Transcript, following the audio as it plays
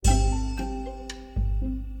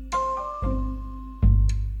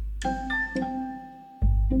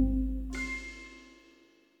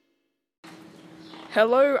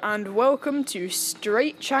Hello and welcome to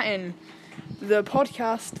Straight Chattin, the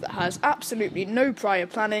podcast that has absolutely no prior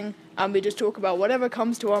planning and we just talk about whatever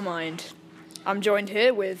comes to our mind. I'm joined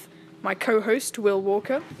here with my co-host Will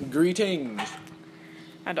Walker. Greetings.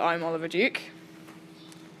 And I'm Oliver Duke.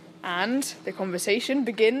 And the conversation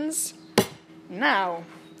begins now.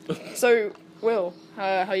 So, Will,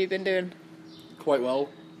 how you been doing? Quite well.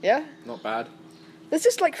 Yeah? Not bad. Let's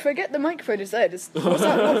just, forget the microphone is there.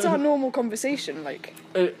 What's our normal conversation like?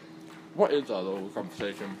 What is our little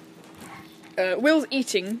conversation? Will's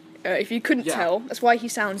eating, if you couldn't Yeah. tell. That's why he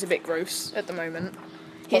sounds a bit gross at the moment.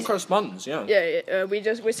 Hot cross buns, yeah. Yeah, we're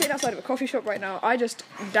sitting outside of a coffee shop right now. I just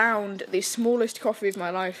downed the smallest coffee of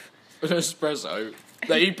my life. An espresso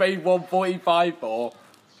that you paid $1.45 for.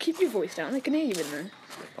 Keep your voice down, they can hear you in there.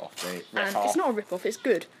 Rip off, mate. And it's not a rip-off, it's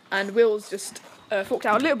good. And Will's just forked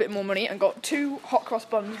out a little bit more money and got 2 hot cross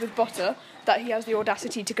buns with butter that he has the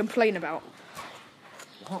audacity to complain about.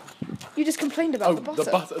 What? You just complained about the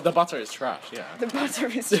butter. The butter is trash, yeah. The butter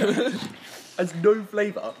is trash. Has no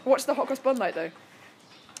flavour. What's the hot cross bun like, though?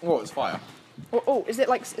 Oh, it's fire. Oh, is it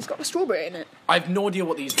it's got the strawberry in it? I have no idea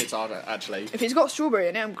what these bits are, actually. If it's got strawberry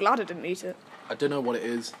in it, I'm glad I didn't eat it. I don't know what it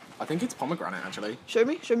is. I think it's pomegranate, actually. Show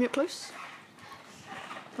me up close.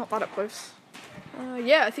 Not that up close.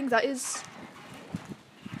 Yeah, I think that is...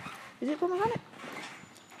 Is it pomegranate?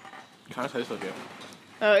 Kind of tastes like it.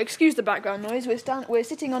 Excuse the background noise. We're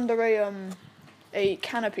sitting under a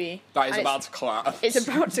canopy. That is about to collapse. It's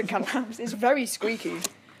about to collapse. It's very squeaky.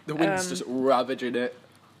 The wind's just ravaging it.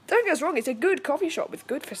 Don't get us wrong. It's a good coffee shop with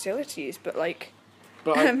good facilities, but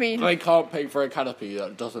But I mean, I can't pay for a canopy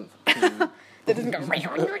that doesn't. that doesn't go.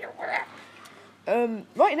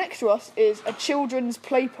 Right next to us is a children's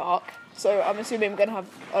play park. So I'm assuming we're gonna have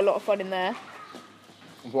a lot of fun in there.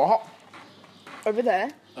 What? Over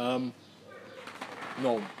there. No.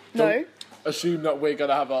 No. Don't assume that we're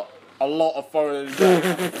gonna have a lot of fun.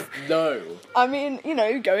 No. I mean,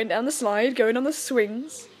 going down the slide, going on the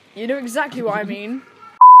swings. You know exactly what I mean.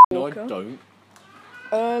 No, I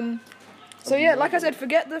don't. So yeah, like I said,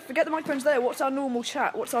 forget the microphones there. What's our normal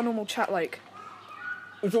chat? What's our normal chat like?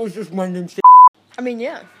 It's always just random shit. I mean,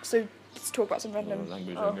 yeah. So let's talk about some random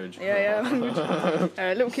Language. Yeah. Language.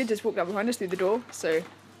 Little kid just walked up behind us through the door. So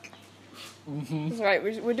it's alright.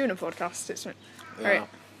 We're doing a podcast. It's alright.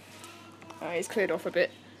 He's cleared off a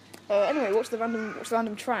bit. Anyway, what's the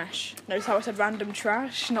random trash? Notice how I said random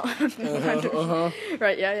trash, not random.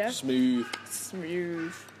 Right, yeah. Smooth.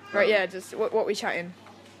 Right, yeah. Just what we chatting?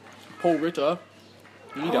 Paul Ritter.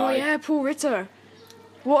 He died. Oh yeah, Paul Ritter.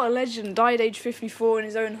 What a legend! Died age 54 in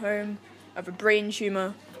his own home of a brain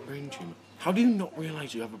tumour. Brain tumour. How do you not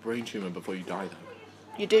realise you have a brain tumour before you die,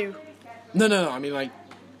 though? You do. No. I mean,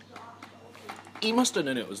 he must have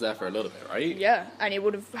known it was there for a little bit, right? Yeah, and he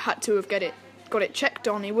would have had to have got it checked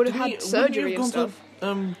on. He would have had surgery and stuff.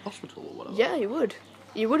 To, hospital or whatever. Yeah, he would.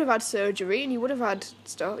 He would have had surgery and he would have had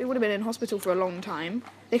stuff. He would have been in hospital for a long time.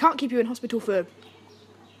 They can't keep you in hospital for...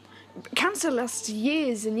 Cancer lasts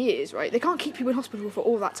years and years, right? They can't keep you in hospital for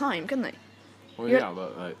all that time, can they? Well, yeah,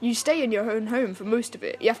 but... You stay in your own home for most of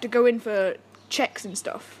it. You have to go in for checks and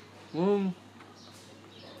stuff.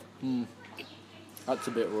 That's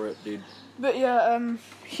a bit ripped, dude. But yeah,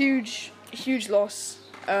 huge loss.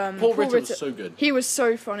 Paul Ritter was so good. He was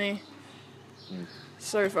so funny.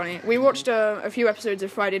 So funny. We watched a few episodes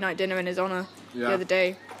of Friday Night Dinner in his honour the other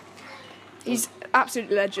day. He's absolute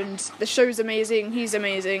legend. The show's amazing. He's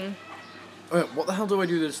amazing. What the hell do I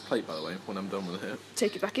do with this plate, by the way, when I'm done with it?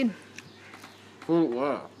 Take it back in. Oh,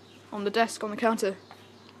 wow. On the desk, on the counter.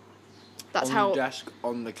 That's on how... the desk,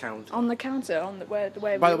 on the counter. On the counter, on the where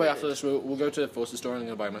By the way, after this, we'll go to the Forces store and I'm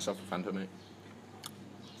going to buy myself a Phantom, mate.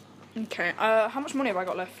 Okay, how much money have I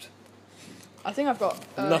got left? I think I've got...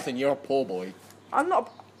 Nothing, you're a poor boy. I'm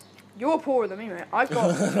not... You're poorer than me, mate. I've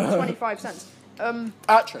got 25 cents.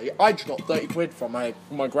 Actually, I just got 30 quid from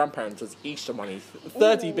my grandparents as Easter money.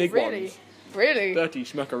 30 big ones. Really? 30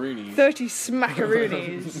 smackaroonies. 30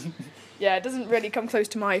 smackaroonies. Yeah, it doesn't really come close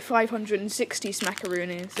to my 560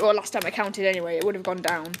 smackaroonies. Or last time I counted anyway, it would have gone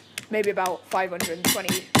down. Maybe about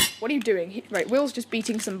 520. What are you doing? Right, Will's just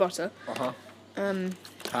beating some butter.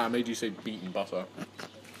 I made you say beaten butter.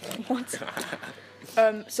 What?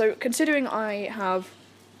 So, considering I have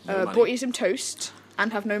bought you some toast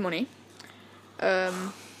and have no money,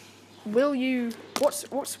 will you... What's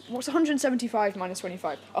 175 minus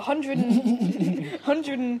 25? 100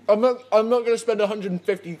 and... I'm not going to spend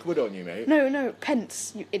 150 quid on you, mate. No,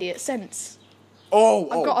 pence, you idiot, cents. Oh.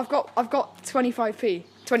 I've got 25p,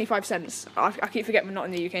 25 cents. I keep forgetting we're not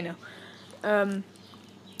in the UK now.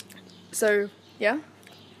 So yeah.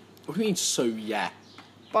 What do you mean? So yeah.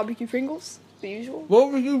 Barbecue Pringles. The usual.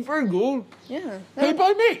 Barbecue Pringles? Yeah. Paid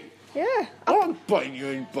by me? Yeah. I'm not buying you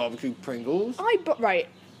any barbecue Pringles. Right.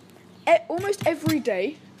 Almost every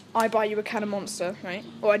day, I buy you a can of Monster, right?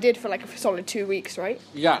 Or I did for like a solid 2 weeks, right?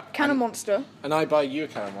 Yeah. Can of Monster. And I buy you a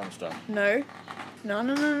can of Monster. No.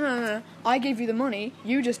 No. I gave you the money.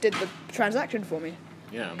 You just did the transaction for me.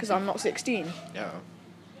 Yeah. Because I'm not 16. Yeah.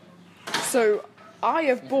 So, I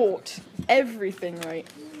have bought everything, right?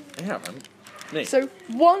 Yeah, man. Me. So,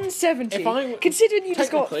 170. Considering you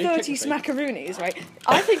just got 30 smackaroonies, right?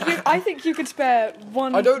 I think you could spare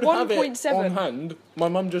I don't have it 1.7. on hand. My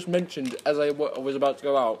mum just mentioned as I was about to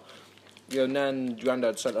go out, your nan and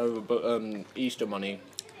granddad sent over Easter money.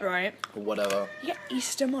 Right. Or whatever. You get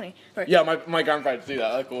Easter money. Right. Yeah, my grandparents do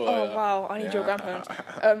that. They're cool. Oh, wow. I need your grandparents.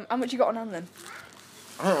 How much you got on hand then?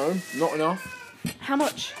 I don't know. Not enough. How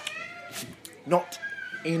much? Not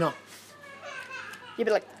enough. You'd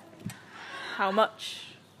be like, how much?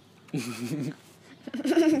 Yeah,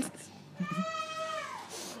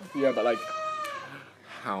 but like,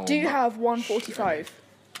 how Do you much? have 145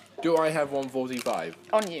 Do I have 145?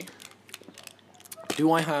 on you?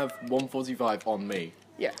 Do I have 145 on me?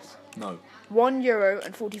 Yes. No.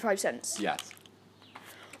 €1.45. Yes.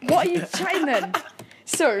 What are you chatting then?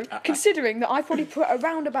 So, considering that I probably put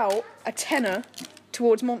around about a tenner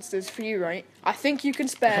towards Monsters for you, right? I think you can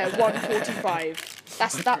spare 145.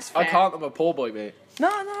 That's fair. I can't. I'm a poor boy, mate. No,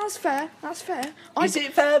 that's fair. That's fair. Is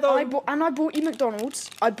it fair though? I bought you McDonald's.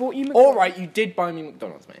 All right, you did buy me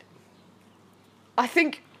McDonald's, mate. I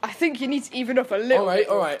think you need to even up a little.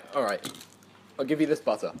 All right. I'll give you this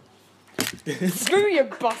butter. Screw your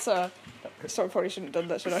butter. Sorry, probably shouldn't have done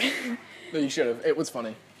that, should I? No, you should have. It was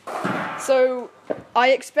funny. So, I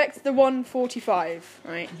expect the 145,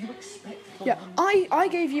 right? You expect? Yeah, I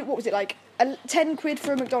gave you, what was it, like 10 quid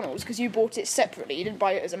for a McDonald's because you bought it separately. You didn't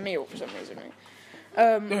buy it as a meal for some reason, right?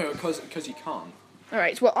 No, because you can't. All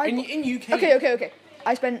right. Well, In UK. Okay.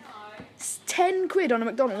 I spent 10 quid on a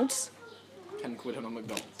McDonald's. 10 quid on a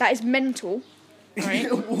McDonald's. That is mental.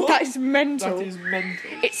 Right? What? That is mental. That is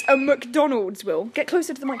mental. It's a McDonald's, Will. Get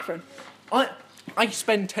closer to the microphone. I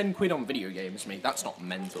spend 10 quid on video games, mate. That's not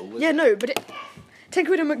mental, is Yeah, it? no, but 10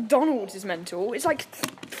 quid on McDonald's is mental. It's like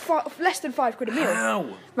less than 5 quid a meal.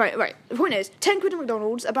 How? Right. The point is, 10 quid on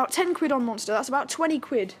McDonald's, about 10 quid on Monster. That's about 20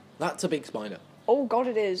 quid. That's a big spider. Oh God,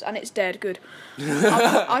 it is, and it's dead. Good.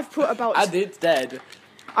 I've put about. And it's dead.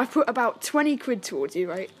 I've put about 20 quid towards you,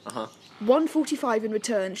 right? 145 in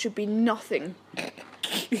return should be nothing.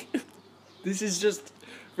 This is just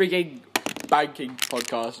freaking banking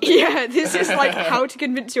podcast. Yeah, this is like how to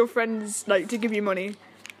convince your friends like to give you money.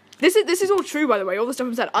 This is all true, by the way. All the stuff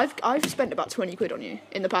I've said. I've spent about 20 quid on you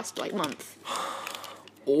in the past like month.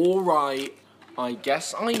 All right, I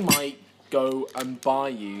guess I might go and buy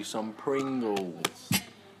you some Pringles.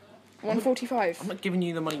 145. I'm not giving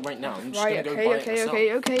you the money right now. I'm just Right. gonna go buy it myself.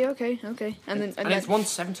 Okay. And then it's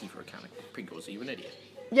 170 for a can of Pringles. Are you an idiot?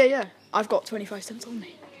 Yeah. I've got 25 cents on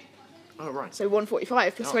me. Oh right. So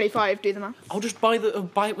 145 plus Oh. 25. Do the math. I'll just buy it with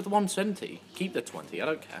the 170. Keep the 20. I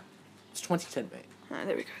don't care. It's 20 cent, mate. Ah,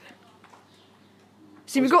 there we go then.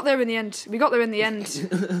 See, we got there in the end.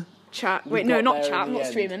 Chat. Wait, no, got not there chat. in I'm the not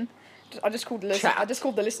end. streaming. I just called the Chat. I just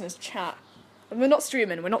called the listeners chat. We're not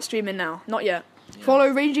streaming. We're not streaming now. Not yet. Yeah. Follow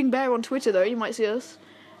Raging Bear on Twitter though. You might see us.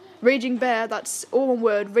 Raging Bear. That's all one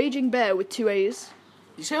word. Raging Bear with 2 A's.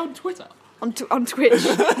 You say on Twitter? On Twitch.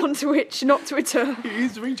 On Twitch, not Twitter.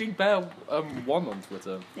 He's Raging Bear 1 on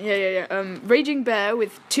Twitter. Yeah. Raging Bear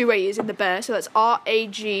with 2 A's in the bear. So that's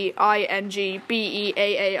RAGINGBEAAR.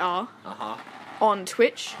 On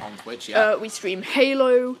Twitch. On Twitch, yeah. We stream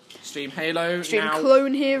Halo. Stream Halo. Stream now.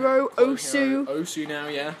 Clone Hero. Clone Osu. Hero, Osu now,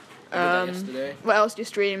 yeah. I did that yesterday. What else do you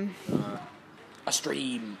stream? I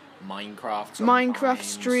stream Minecraft. Minecraft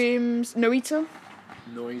streams. Noita.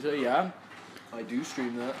 Noita, yeah. I do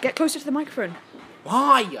stream that. Get closer to the microphone.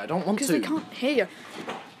 Why? I don't want to. Because they can't hear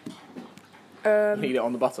You need it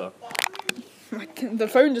on the butter. you. The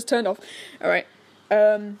phone just turned off. Alright.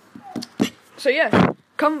 So yeah.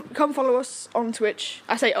 Come follow us on Twitch.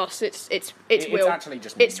 I say us, it's Will. It's actually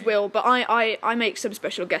just me. It's Will, but I make some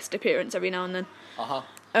special guest appearance every now and then.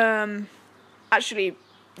 Actually,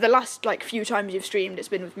 the last like few times you've streamed, it's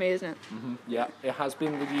been with me, isn't it? Yeah, it has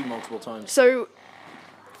been with you multiple times. So,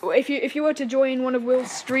 if you were to join one of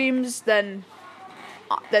Will's streams, then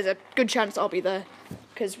there's a good chance I'll be there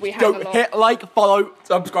because we have a lot. Hit like, follow,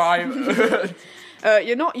 subscribe.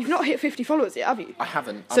 You've not hit 50 followers yet, have you? I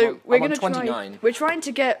haven't. So we're I'm on gonna 29. We're trying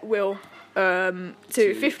to get Will to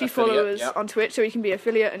 50 affiliate, followers yep. on Twitch so he can be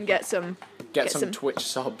affiliate and get some Get some Twitch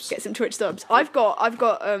subs. Get some Twitch subs. I've got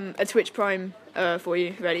a Twitch Prime for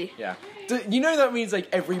you ready. Yeah. You know that means like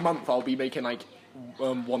every month I'll be making like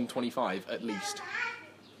 125 at least.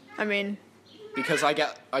 I mean, because I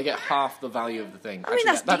get half the value of the thing. I mean,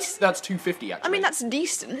 that's 250 actually. I mean, that's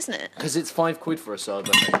decent, isn't it? Because it's £5 for a sub,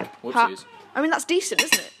 I think. Whoopsies. I mean, that's decent,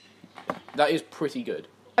 isn't it? That is pretty good.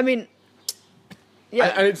 I mean,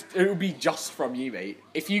 yeah. And it will be just from you, mate.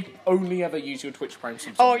 If you only ever use your Twitch Prime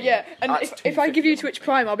subscription. Oh yeah, and if I give you Twitch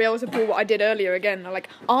Prime, I'll be able to pull what I did earlier again. Like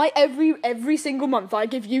every single month I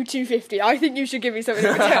give you 250. I think you should give me something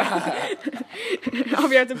in return. I'll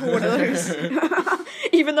be able to pull one of those,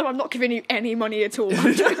 even though I'm not giving you any money at all.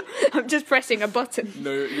 I'm just pressing a button.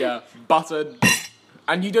 No, yeah, button.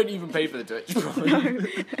 And you don't even pay for the Twitch Prime. No,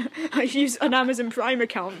 I use an Amazon Prime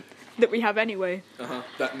account that we have anyway.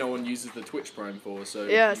 That no one uses the Twitch Prime for, so...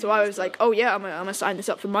 Yeah, so I was like, oh yeah, I'm gonna sign this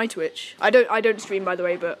up for my Twitch. I don't stream, by the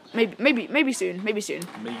way, but maybe soon. Maybe soon.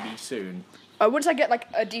 Once I get like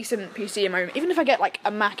a decent PC in my room, even if I get like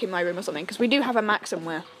a Mac in my room or something, because we do have a Mac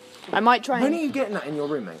somewhere, I might try. When are you getting that in your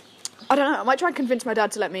room, mate? I don't know. I might try and convince my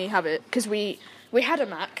dad to let me have it, because we had a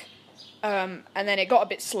Mac, and then it got a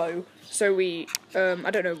bit slow, so we I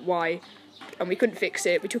don't know why. And we couldn't fix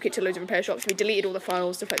it. We took it to loads of repair shops. We deleted all the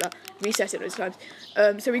files, stuff like that. Reset it loads of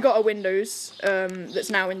times. So we got a Windows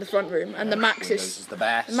that's now in the front room, and the Mac is the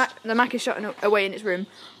best. The Mac is shutting away in its room.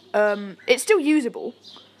 It's still usable,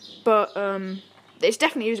 but it's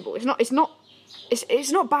definitely usable. It's not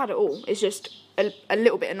bad at all. It's just a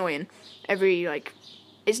little bit annoying.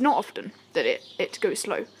 It's not often that it goes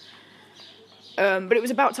slow. But it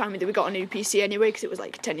was about time that we got a new PC anyway, because it was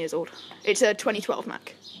like 10 years old. It's a 2012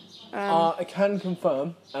 Mac. I can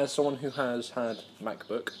confirm, as someone who has had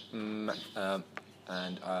MacBook and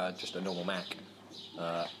just a normal Mac,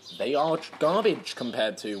 they are garbage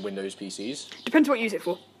compared to Windows PCs. Depends what you use it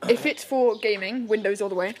for. If it's for gaming, Windows all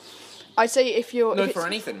the way. I'd say if for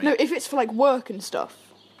anything, mate. No, if it's for like work and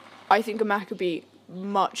stuff, I think a Mac would be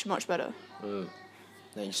much, much better. Now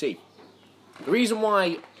you see, the reason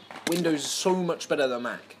why Windows is so much better than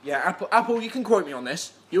Mac. Yeah, Apple, you can quote me on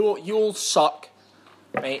this. You'll suck,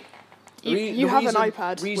 mate. You have an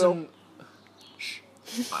iPad.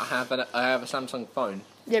 I have a Samsung phone.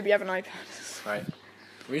 Yeah, but you have an iPad. Right.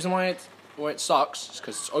 The reason why it sucks is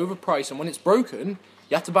because it's overpriced, and when it's broken,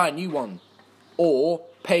 you have to buy a new one, or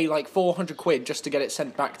pay like £400 just to get it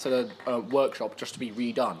sent back to the workshop just to be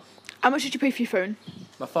redone. How much did you pay for your phone?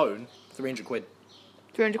 My phone, £300.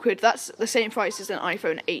 £300. That's the same price as an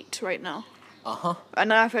iPhone 8 right now. An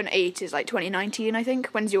iPhone 8 is like 2019, I think.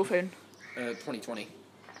 When's your phone? 2020.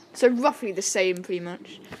 So roughly the same, pretty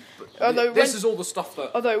much. This is all the stuff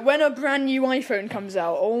that... Although, when a brand new iPhone comes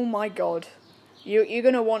out, oh my god. You're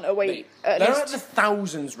going to want to wait at least... They're at the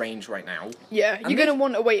thousands range right now. Yeah, you're going to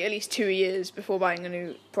want to wait at least 2 years before buying a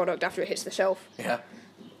new product after it hits the shelf. Yeah.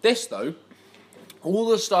 This, though, all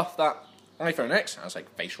the stuff that iPhone X has,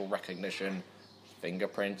 like facial recognition,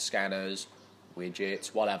 fingerprint scanners, widgets,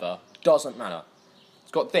 whatever, doesn't matter.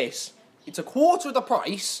 It's got this. It's a quarter of the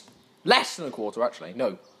price. Less than a quarter, actually.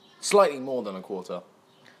 No, slightly more than a quarter.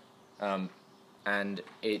 And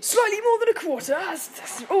it's... Slightly more than a quarter?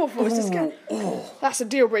 That's awful. That's a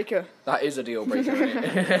deal breaker. That is a deal breaker, isn't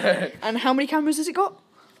it? And how many cameras has it got?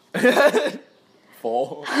 4.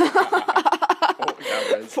 4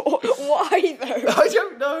 cameras. 4? Why,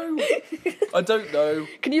 though? I don't know.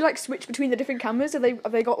 Can you, like, switch between the different cameras? Have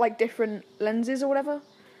they got, like, different lenses or whatever?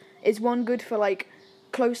 Is one good for, like,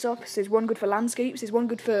 close-ups? Is one good for landscapes? Is one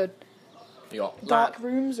good for... dark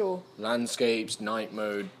rooms or landscapes, night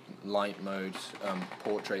mode, light mode,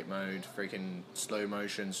 portrait mode, freaking slow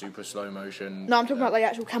motion, super slow motion. No, I'm talking about like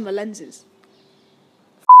actual camera lenses.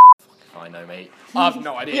 I know, mate. I have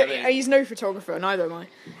no idea. Yeah, he's no photographer, neither am I.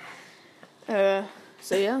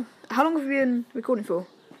 So yeah, how long have we been recording for?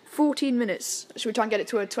 14 minutes. Should we try and get it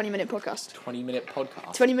to a 20-minute podcast? 20-minute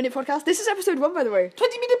podcast. 20-minute podcast. This is episode 1, by the way.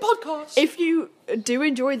 20-minute podcast. If you do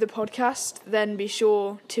enjoy the podcast, then be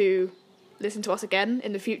sure to listen to us again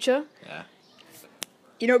in the future. Yeah.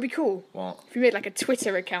 You know, it'd be cool. What? If we made like a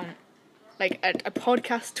Twitter account, like a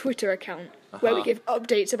podcast Twitter account, where we give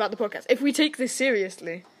updates about the podcast. If we take this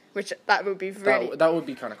seriously, which that would be really... That would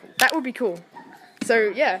be kind of cool. That would be cool.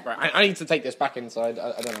 So, yeah. Right, I need to take this back inside.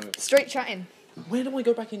 I don't know. Straight Chattin. Where do I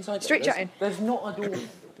go back inside? Straight Chattin. There's not a door.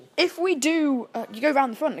 If we do... you go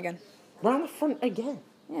round the front again. Round the front again?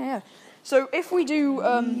 Yeah. So, if we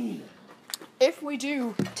do... if we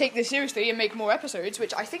do take this seriously and make more episodes,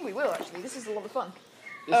 which I think we will, actually. This is a lot of fun.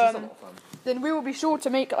 This is a lot of fun. Then we will be sure to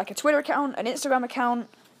make like a Twitter account, an Instagram account,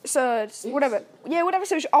 whatever. Yeah, whatever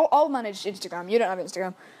social. I'll manage Instagram. You don't have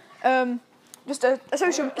Instagram. just a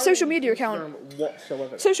social media account.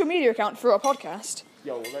 Whatsoever. Social media account for our podcast.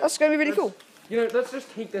 Yo, That's going to be really cool. You know, let's just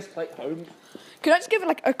take this plate home. Can I just give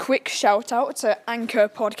like a quick shout out to Anchor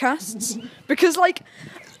Podcasts? Because like,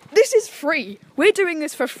 this is free. We're doing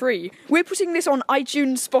this for free. We're putting this on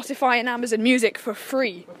iTunes, Spotify and Amazon Music for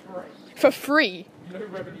free. For free. No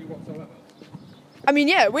revenue whatsoever. I mean,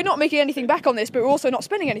 yeah, we're not making anything back on this, but we're also not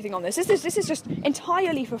spending anything on this. This is just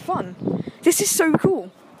entirely for fun. This is so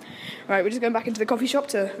cool. Right, we're just going back into the coffee shop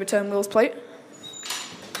to return Will's plate.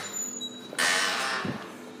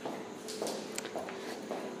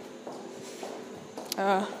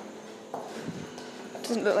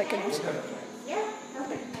 Doesn't look like it.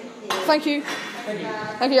 Thank you.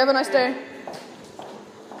 Thank you. Have a nice day.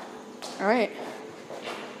 All right.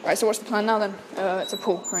 Right. So what's the plan now then? It's a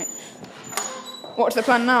pool, right? What's the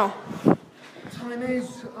plan now? Time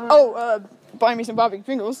is. Buy me some barbecue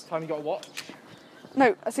Pringles. Time you got a what?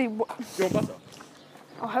 No, I see. Your butter.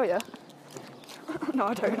 Oh hell yeah. No,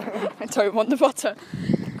 I don't. I don't want the butter.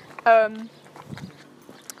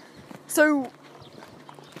 So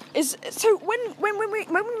when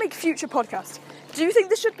we make future podcasts, do you think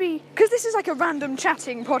this should be, because this is like a random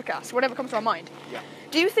chatting podcast, whatever comes to our mind. Yeah.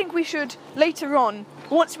 Do you think we should later on,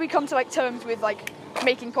 once we come to like terms with like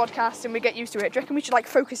making podcasts and we get used to it, do you reckon we should like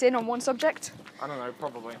focus in on one subject? I don't know,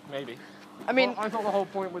 probably, maybe. I mean, I thought the whole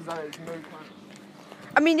point was that it's no plan.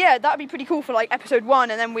 I mean, yeah, that'd be pretty cool for like episode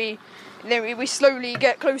 1, and then we slowly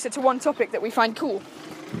get closer to one topic that we find cool.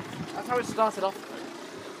 That's how it started off.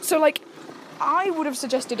 So like, I would have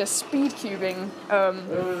suggested a speed cubing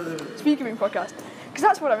podcast, because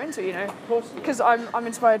that's what I'm into, you know. Of course. Because I'm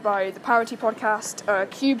inspired by the Parity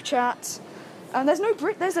podcast, Cube Chat, and there's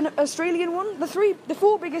an Australian one. The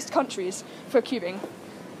 4 biggest countries for cubing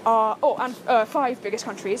are 5 biggest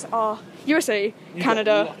countries are USA,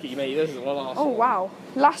 Canada. Lucky, mate. This is the last. Oh wow,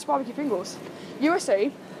 last barbecue Pringles.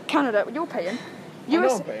 USA, Canada. You're paying. I know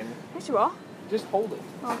I'm paying. Yes, you are. Just hold it.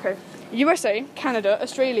 Okay. USA, Canada,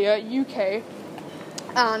 Australia, UK,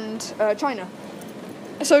 and China.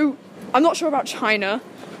 So, I'm not sure about China,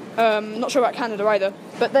 not sure about Canada either,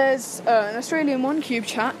 but there's an Australian one, Cube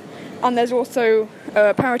Chat, and there's also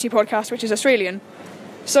a Parity podcast, which is Australian.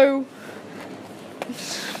 So,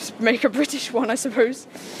 make a British one, I suppose.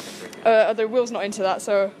 Although Will's not into that,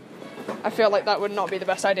 so I feel like that would not be the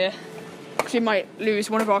best idea, because we might lose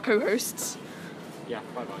one of our co-hosts. Yeah,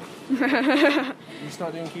 bye-bye. You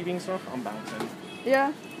start doing cubing stuff, I'm bouncing.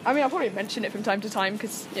 Yeah, I mean, I'll probably mention it from time to time,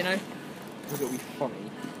 because, you know. Because it'll be funny.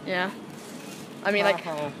 Yeah. I mean, like,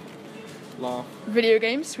 laugh. video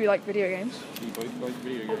games. We like video games. We both like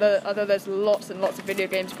video games. Although there's lots and lots of video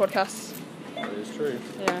games podcasts. That is true.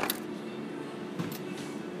 Yeah.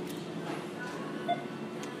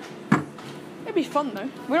 It'd be fun, though.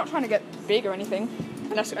 We're not trying to get big or anything.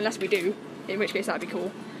 Unless we do, in which case that'd be cool.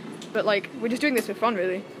 But, like, we're just doing this for fun,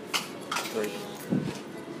 really. Great.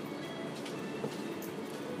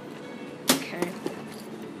 Okay.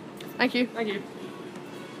 Thank you. Thank you.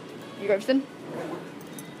 You got everything?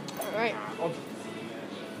 Alright.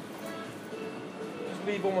 Just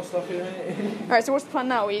leave all my stuff here, innit? Alright, so what's the plan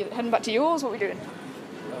now? Are you heading back to yours? What are we doing?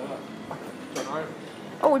 Don't know.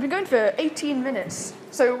 Oh, we've been going for 18 minutes.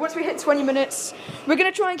 So once we hit 20 minutes, we're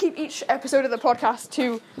going to try and keep each episode of the podcast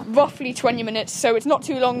to roughly 20 minutes, so it's not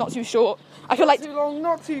too long, not too short. I feel like too long,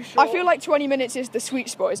 not too short. I feel like 20 minutes is the sweet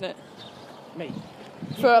spot, isn't it? Mate.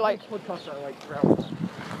 For like podcasts that are like 3 hours.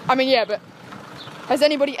 I mean, yeah, but has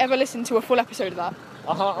anybody ever listened to a full episode of that?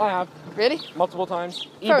 I have. Really? Multiple times.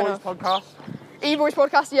 Fair eBoys enough. podcast. eBoys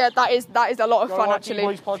podcast, yeah, that is a lot of Go fun watch actually.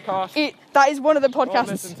 eBoys podcast. That is one of the Go podcasts.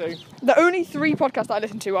 listen to. The only 3 podcasts that I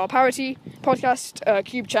listen to are Parity podcast,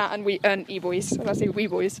 Cube Chat, and eBoys. And I say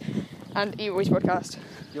eBoys, and eBoys podcast.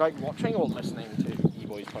 You like watching or listening to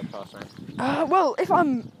eBoys podcast now? Well,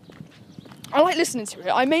 I like listening to it.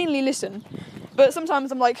 I mainly listen, but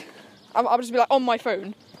sometimes I'm like, I'll just be like on my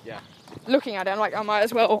phone. Yeah. Looking at it, I'm like, I might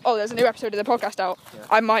as well. Oh, there's a new episode of the podcast out. Yeah.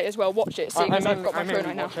 I might as well watch it, seeing as I've got my phone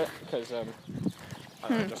right now. Watch it because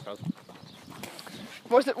just cause.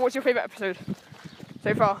 What's your favourite episode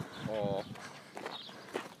so far? Or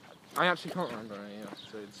I actually can't remember any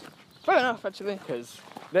episodes. Fair enough, actually. Because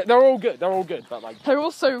they're all good. They're all good, but like they're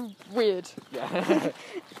all so weird. Yeah.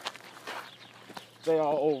 They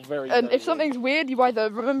are all very. And very if something's weird, you either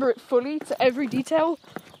remember it fully to every detail,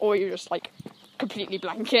 or you just like completely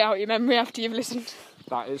blank it out your memory after you've listened.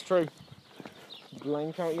 That is true.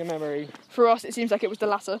 Blank out your memory. For us, it seems like it was the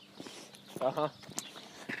latter.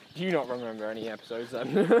 Do you not remember any episodes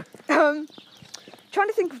then? Trying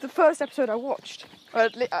to think of the first episode I watched.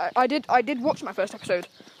 I did watch my first episode.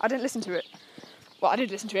 I didn't listen to it. Well, I did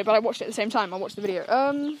listen to it, but I watched it at the same time. I watched the video.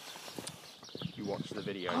 you watch the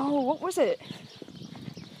video. Oh, what was it?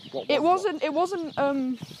 It wasn't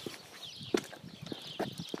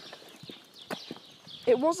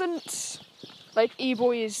like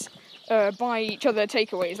eBoys buy each other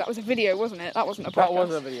takeaways. That was a video, wasn't it? That wasn't a podcast. That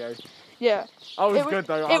was a video. Yeah. Oh, it was good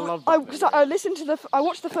though. I loved that. Because I listened to I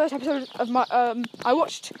watched the first episode of my I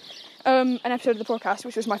watched an episode of the podcast,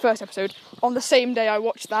 which was my first episode, on the same day I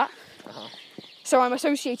watched that. Uh-huh. So I'm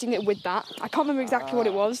associating it with that. I can't remember exactly what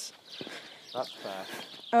it was. That's fair.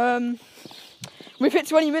 We've hit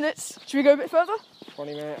 20 minutes. Should we go a bit further?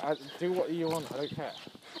 20 minutes. Do what you want. I don't care.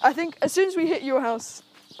 I think as soon as we hit your house,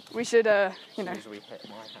 we should, As soon as we hit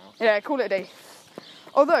my house. Yeah, call it a day.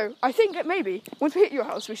 Although, I think that maybe, once we hit your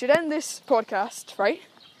house, we should end this podcast, right?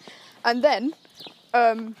 And then,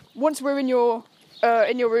 once we're in your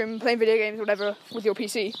room playing video games or whatever with your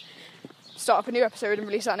PC, start up a new episode and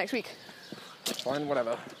release that next week. Fine,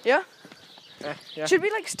 whatever. Yeah? Yeah. Should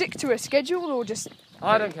we, stick to a schedule or just...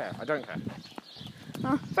 I don't care.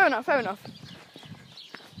 Fair enough. Are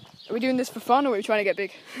we doing this for fun or are we trying to get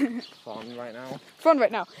big? Fun right now. Fun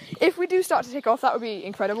right now. If we do start to take off, that would be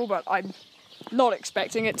incredible, but I'm not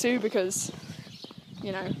expecting it to because,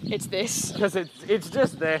 it's this. Because it's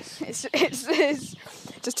just this. It's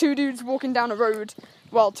just two dudes walking down a road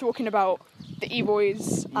while talking about the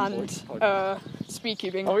eBoys and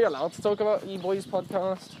speedcubing. Are we allowed to talk about eBoys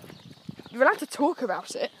podcast? You're allowed to talk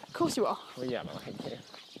about it. Of course you are. Well, yeah, but I think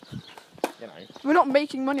We're not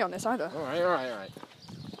making money on this either. All right.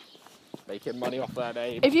 Making money off that,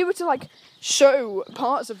 Abe. If you were to show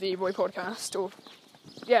parts of the eBoy podcast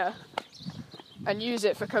and use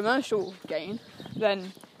it for commercial gain,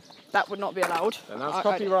 then that would not be allowed. Then that's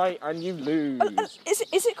copyright and you lose.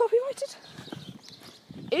 Is it copyrighted?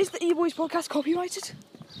 Is the eBoys podcast copyrighted?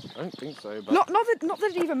 I don't think so, but... Not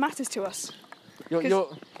that it even matters to us.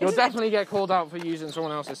 You'll definitely get called out for using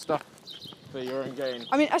someone else's stuff for your own gain.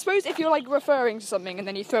 I mean, I suppose if you're referring to something and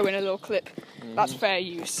then you throw in a little clip, that's fair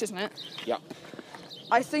use, isn't it? Yeah.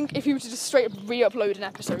 I think if you were to just straight up re-upload an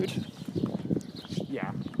episode...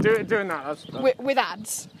 Yeah. Doing that, that's... With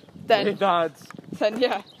ads, then... With ads. Then,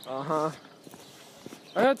 yeah. Uh-huh.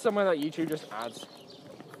 I heard somewhere that YouTube just adds.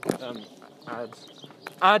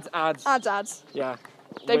 Ads. Yeah.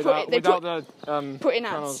 Without the put in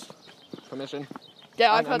channel's ads. Permission.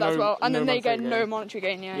 Yeah, I've heard that as well. And then they get monetary no gain. monetary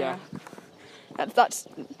gain, yeah. That's...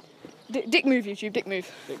 Dick move, YouTube, dick move.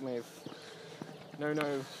 Dick move.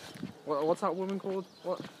 No. What's that woman called?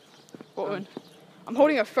 What woman? I'm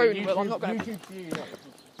holding a phone, but I'm not going to...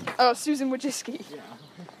 Oh, Susan Wojcicki. Yeah.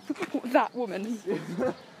 That woman.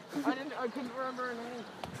 I couldn't remember her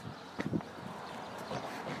name.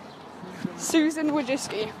 Susan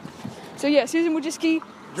Wojcicki. So yeah, Susan Wojcicki...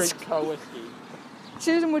 Drinks her whiskey.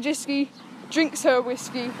 Susan Wojcicki drinks her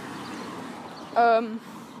whiskey.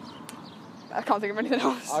 I can't think of anything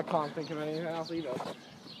else. I can't think of anything else either.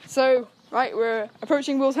 So, right, we're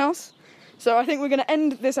approaching Will's house. So I think we're going to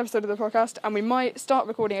end this episode of the podcast and we might start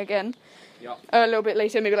recording again. Yep. A little bit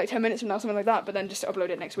later, maybe 10 minutes from now, something like that, but then just upload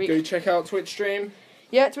it next week. Go check out Twitch stream.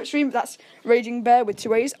 Yeah, Twitch stream, that's Raging Bear with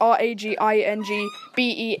 2 A's, RAGINGBEAAR,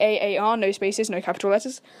 no spaces, no capital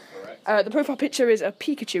letters. Correct. The profile picture is a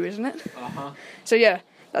Pikachu, isn't it? Uh-huh. So yeah,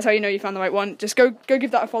 that's how you know you found the right one. Just go give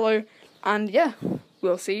that a follow, and yeah,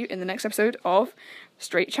 we'll see you in the next episode of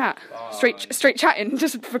Straight Chat. Straight Chattin,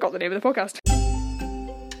 just forgot the name of the podcast.